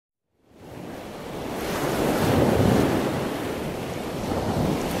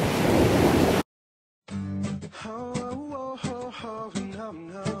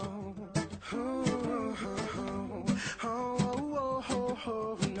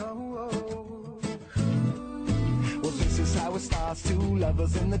stars. Two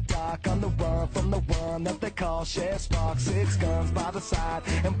lovers in the dark on the run from the one that they call Chef Spark. 6 guns by the side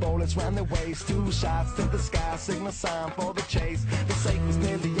and bullets round their waist. 2 shots to the sky, signal sign for the chase. The safe was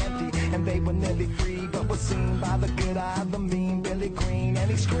nearly empty and they were nearly free, but was seen by the good eye, the mean Billy Green. And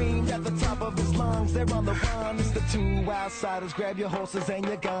he screamed at the top of his lungs, they're on the run. It's the 2 outsiders, grab your horses and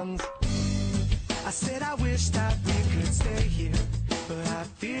your guns. I said I wish that we could stay here, but I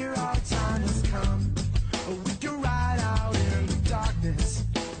fear our time has come. We can ride out in the darkness,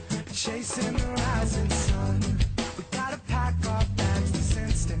 chasing the rising sun. We gotta pack our bags this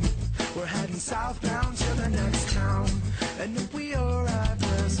instant. We're heading southbound to the next town. And if we arrive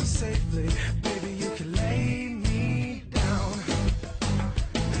there so safely, baby, you can lay me down.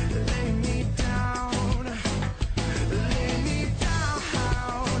 Lay me down. Lay me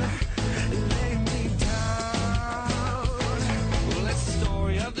down. Lay me down. Well, it's the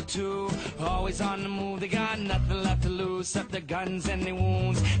story of the 2, always on the move. They got nothing left to lose except their guns and their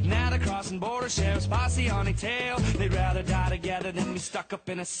wounds. Now they're crossing borders, sheriff's posse on their tail. They'd rather die together than be stuck up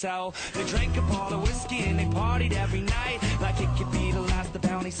in a cell. They drank up all the whiskey and they partied every night, like it could be the last. The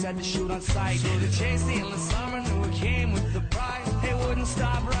bounty said to shoot on sight. So they chased the endless summer, knew it came with the bride. They wouldn't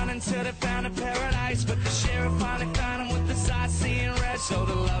stop running till they found a paradise, but the sheriff finally found them with the sight seeing red. So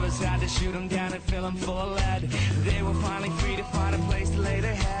the lovers had to shoot them down and fill them full of lead. They were finally free to find a place to lay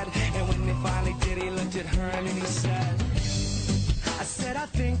their head. And when they finally did, he looked at her and he said, I said I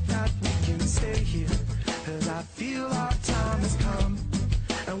think that we can stay here, 'cause I feel our time has come.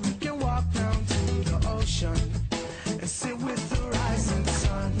 And we can walk down to the ocean and sit with the rising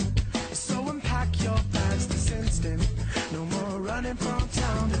sun. So unpack your bags this instant, no more running from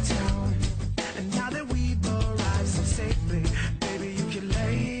town to town. And now that we've arrived so safely, baby, you can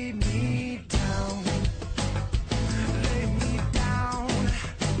lay me down. Lay me down.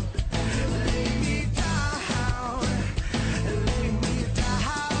 Lay me down. Lay me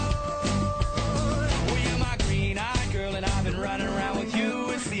down. well, you're my green-eyed girl and I've been running around with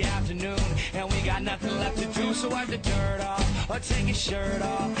you. It's the afternoon and we got nothing left to do, so wipe the dirt off or take your shirt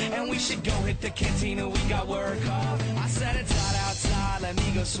off, and we should go hit the cantina, we got work off. I said it's hot outside, let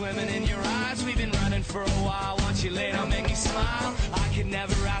me go swimming in your eyes. We've been running for a while, once you lay down make me smile. I could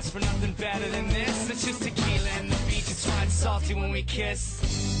never ask for nothing better than this. It's just tequila and the beach, it's fine salty when we kiss.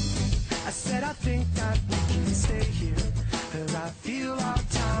 I said I think that we can stay here, 'cause I feel our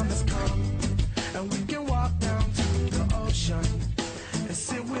time has come. And we can walk down to the ocean and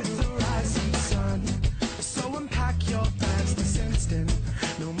sit with the rising sun. So unpack your bags this instant,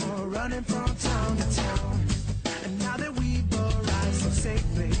 no more running from town to town. And now that we've arrived so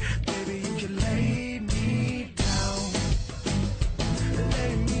safely, baby, you can lay me down.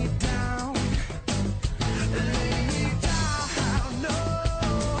 Lay me down. Lay me down. No,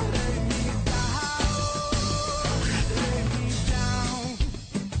 lay me down. Lay me down.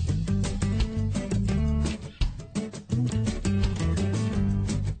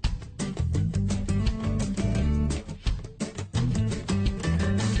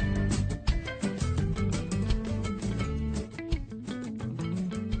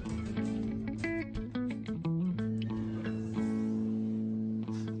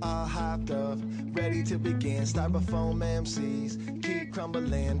 All hopped up, ready to begin. Styrofoam MCs keep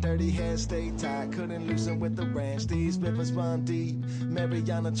crumbling. Dirty heads stay tight, couldn't loosen with the ranch. These rivers run deep,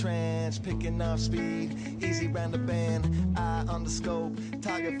 Mariana Trench, picking up speed. Easy round the bend, eye on the scope,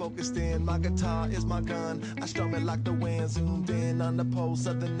 target focused in. My guitar is my gun, I strum it like the wind. Zoomed in on the pulse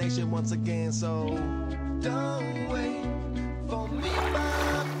of the nation once again. So don't wait for me,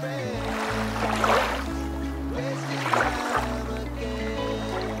 my friend. Wasting time again.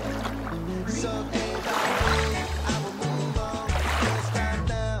 So day by day, I will move on. Can't stop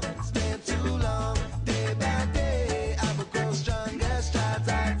now, spend too long. Day by day, I will grow stronger. Strides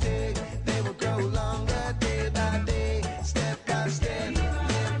I take, they will grow longer. Day by day, step by step,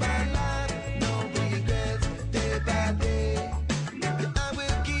 live my life, no regrets. Day by day, I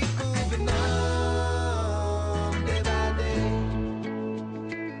will keep moving on. Day by day.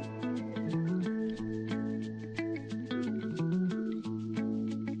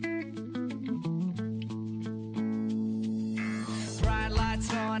 Bright lights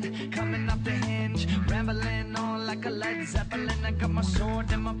on, coming off the hinge, rambling on like a Led Zeppelin. I got my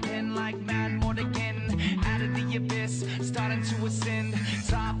sword and my pen like Mad Mortigan. Out of the abyss, starting to ascend.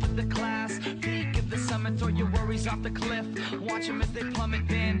 Top of the class, peak of the summit. Throw your worries off the cliff, watch them as they plummet.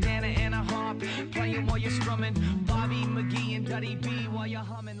 Bandana and a harp, playing while you're strumming. Bobby McGee and Duddy B while you're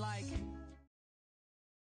humming like